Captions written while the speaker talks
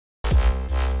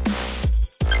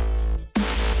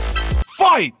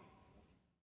Fight!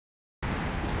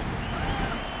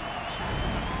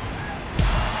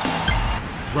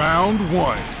 Round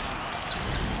one.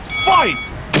 Fight!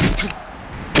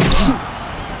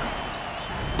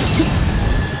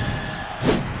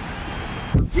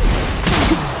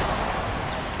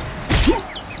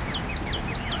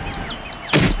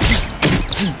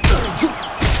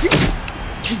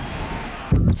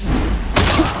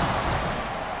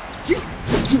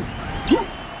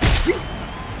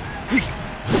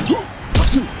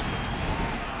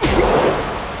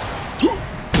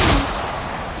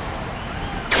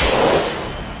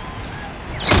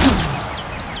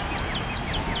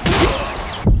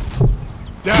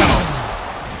 Down.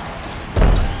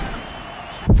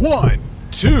 1,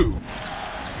 2.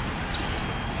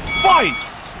 Fight!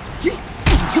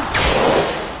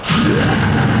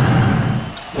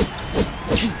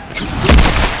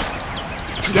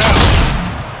 Down.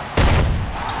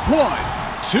 1,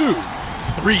 2,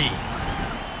 3.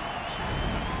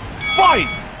 Fight!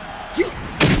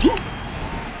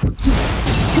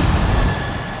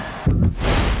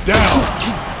 Down.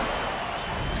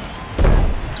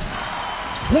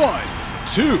 1,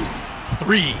 2,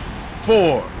 3,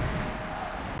 4.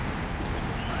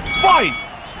 Fight!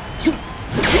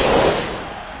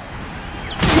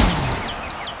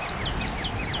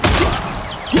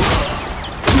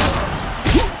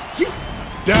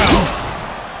 Down.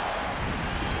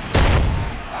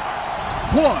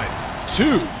 1,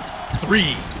 2,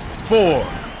 3, 4,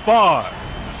 5,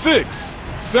 6,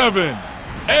 7,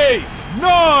 8,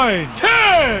 9,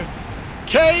 10.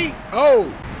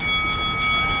 KO.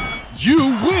 You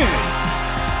win!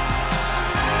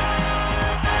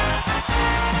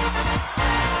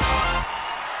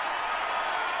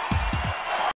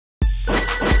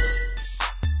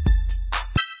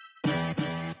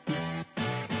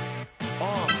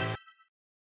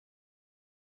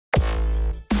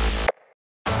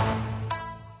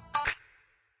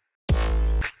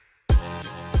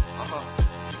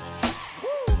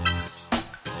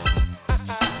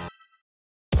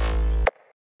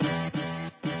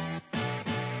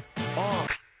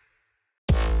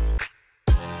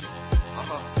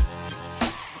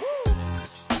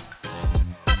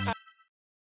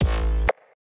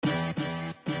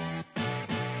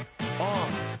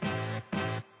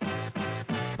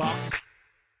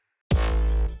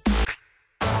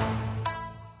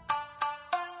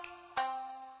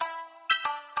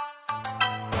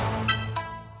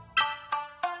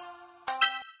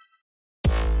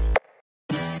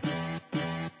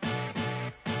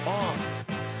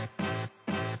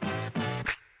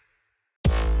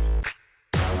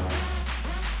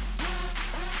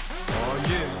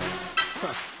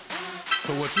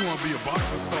 So what, you want to be a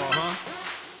boxing star, huh?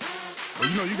 Well,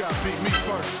 you know you got to beat me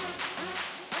first.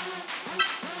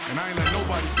 And I ain't let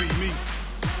nobody beat me.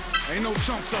 Ain't no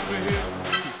chumps up in here.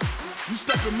 You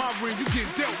step in my ring, you get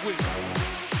dealt with.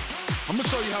 I'm going to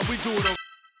show you how we do it over.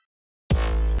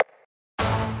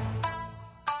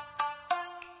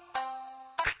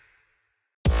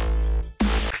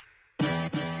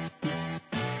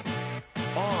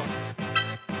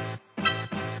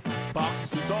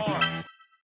 Boxing star.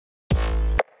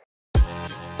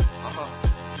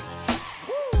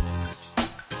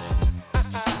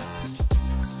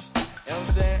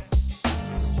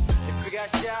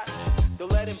 Shot,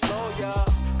 don't let him blow y'all.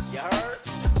 You heard?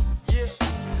 Yeah,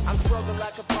 I'm struggling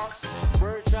like a boss.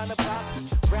 Bird trying to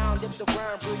box. Round if the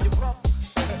worm will you rough.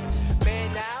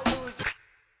 Man, now I lose.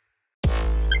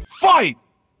 Fight!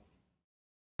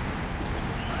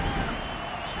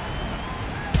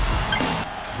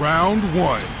 Round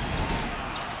one.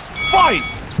 Fight!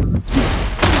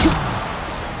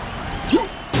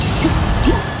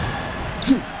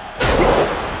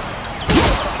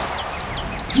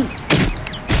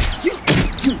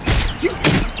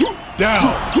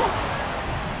 Down.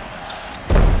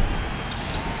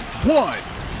 1,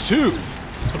 2,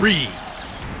 3.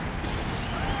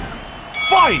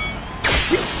 Fight!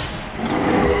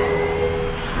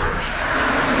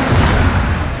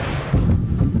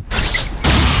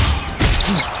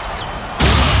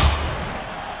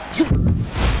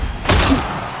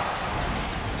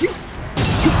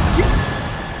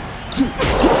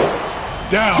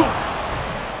 Down.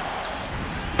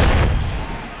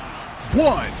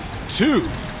 1, 2,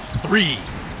 3,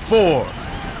 4.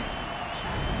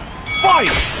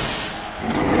 Fight!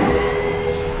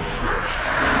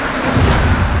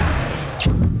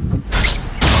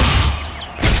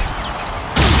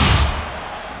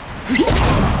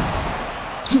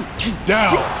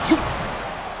 Down.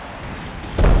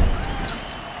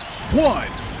 1,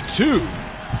 2,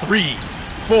 3,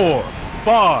 4,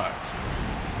 5.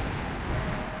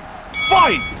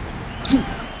 Fight!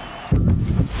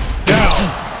 Down!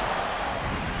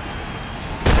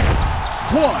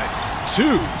 1,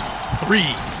 2,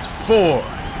 3, 4,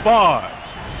 5,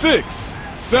 6,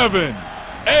 7,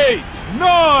 8,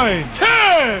 9,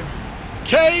 10!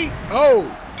 KO!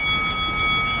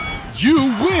 You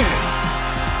win!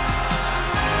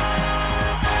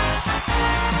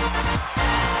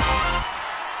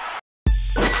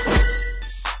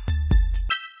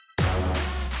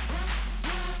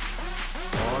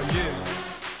 Oh, yeah.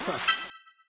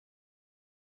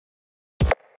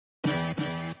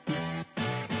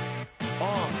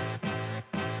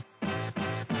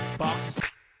 Boxes.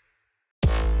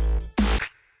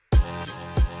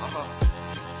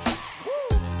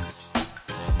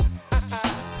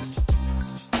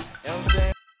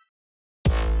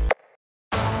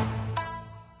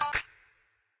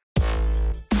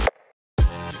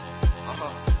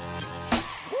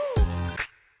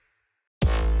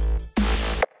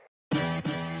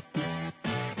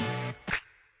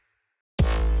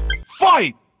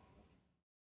 Fight!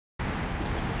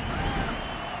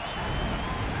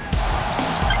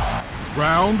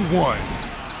 Round 1.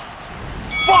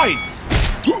 Fight!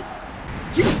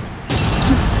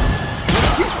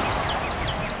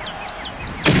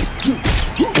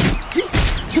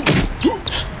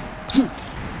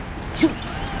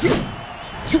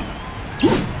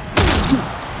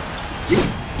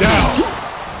 Down!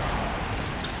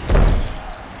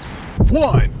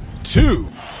 1, 2.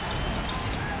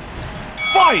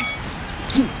 Fight!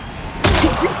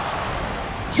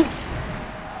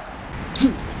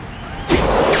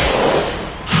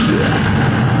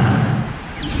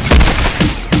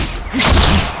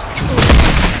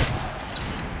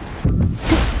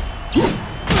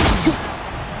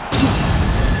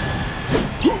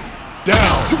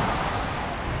 Down!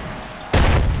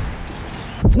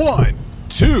 1,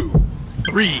 2,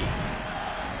 3.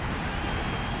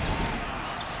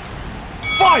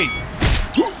 Fight!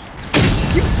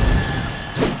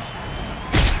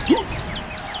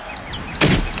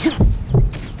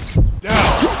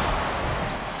 Down!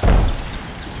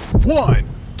 1,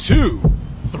 2,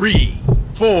 3,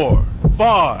 4,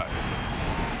 5.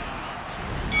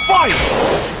 Fight!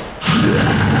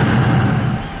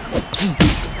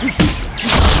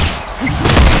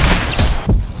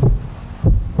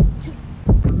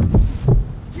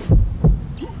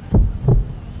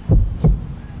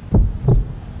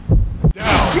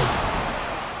 Down!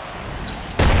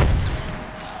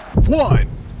 1,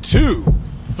 2,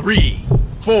 3,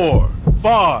 4,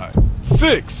 5,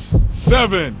 6,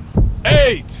 7,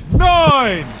 8,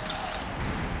 9.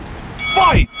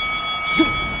 Fight!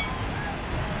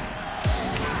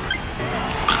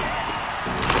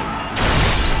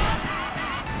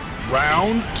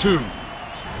 Round 2.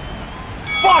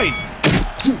 Fight!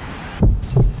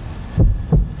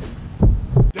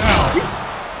 Down!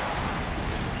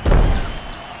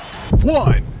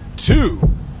 1, 2,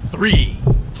 3,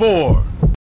 4,